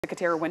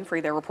Tara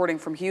Winfrey there reporting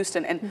from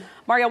Houston. And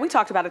Mariel, we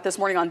talked about it this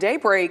morning on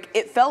Daybreak.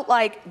 It felt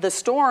like the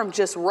storm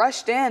just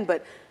rushed in,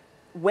 but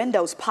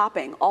windows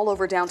popping all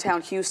over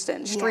downtown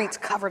Houston, streets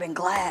covered in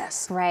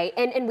glass. Right.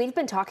 And we've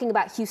been talking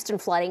about Houston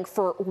flooding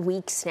for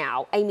weeks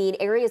now. I mean,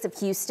 areas of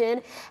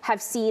Houston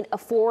have seen a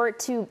 4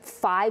 to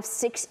 5,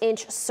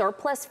 6-inch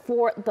surplus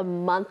for the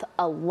month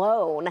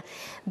alone.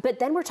 But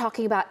then we're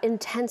talking about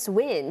intense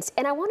winds.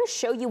 And I want to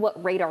show you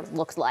what radar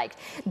looked like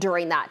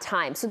during that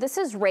time. So this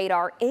is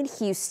radar in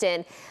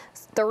Houston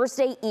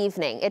Thursday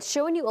evening. It's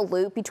showing you a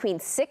loop between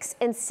 6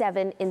 and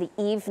 7 in the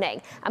evening.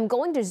 I'm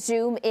going to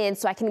zoom in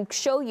so I can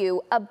show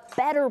you a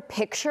better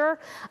picture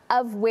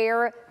of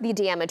where the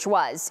damage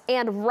was.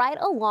 And right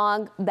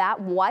along that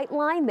white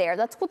line there,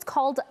 that's what's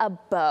called a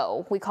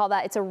bow. We call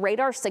that, it's a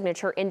radar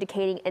signature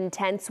indicating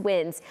intense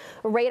winds.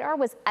 Radar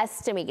was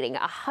estimating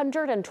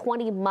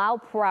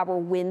 120-mile-per-hour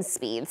wind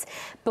speeds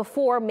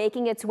before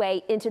making its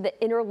way into the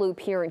inner loop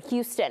here in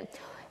Houston.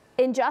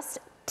 In just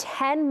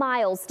 10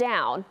 miles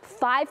down,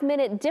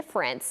 5-minute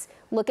difference.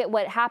 Look at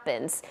what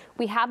happens.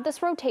 We have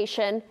this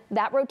rotation.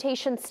 That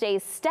rotation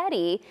stays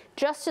steady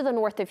just to the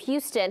north of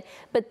Houston,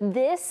 but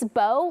this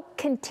bow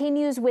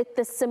continues with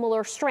the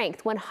similar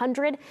strength,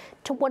 100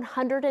 to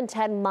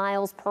 110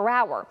 miles per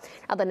hour.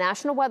 Now, the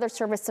National Weather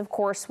Service, of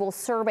course, will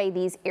survey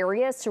these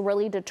areas to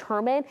really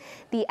determine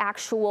the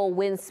actual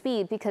wind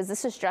speed, because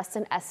this is just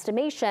an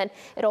estimation.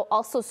 It'll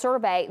also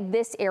survey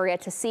this area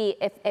to see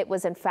if it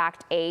was in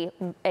fact a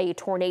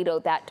tornado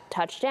that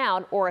touched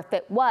down, or if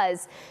it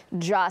was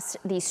just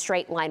the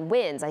straight line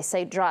winds. I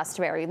say just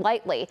very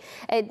lightly.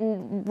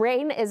 And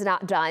rain is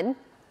not done.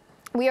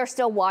 We are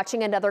still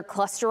watching another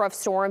cluster of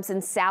storms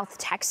in South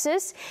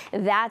Texas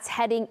that's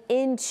heading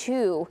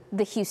into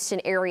the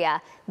Houston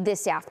area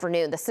this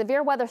afternoon. The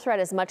severe weather threat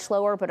is much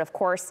lower, but of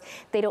course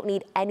they don't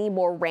need any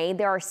more rain.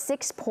 There are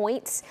 6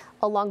 points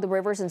along the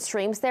rivers and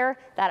streams there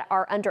that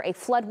are under a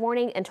flood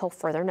warning until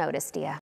further notice, Dia.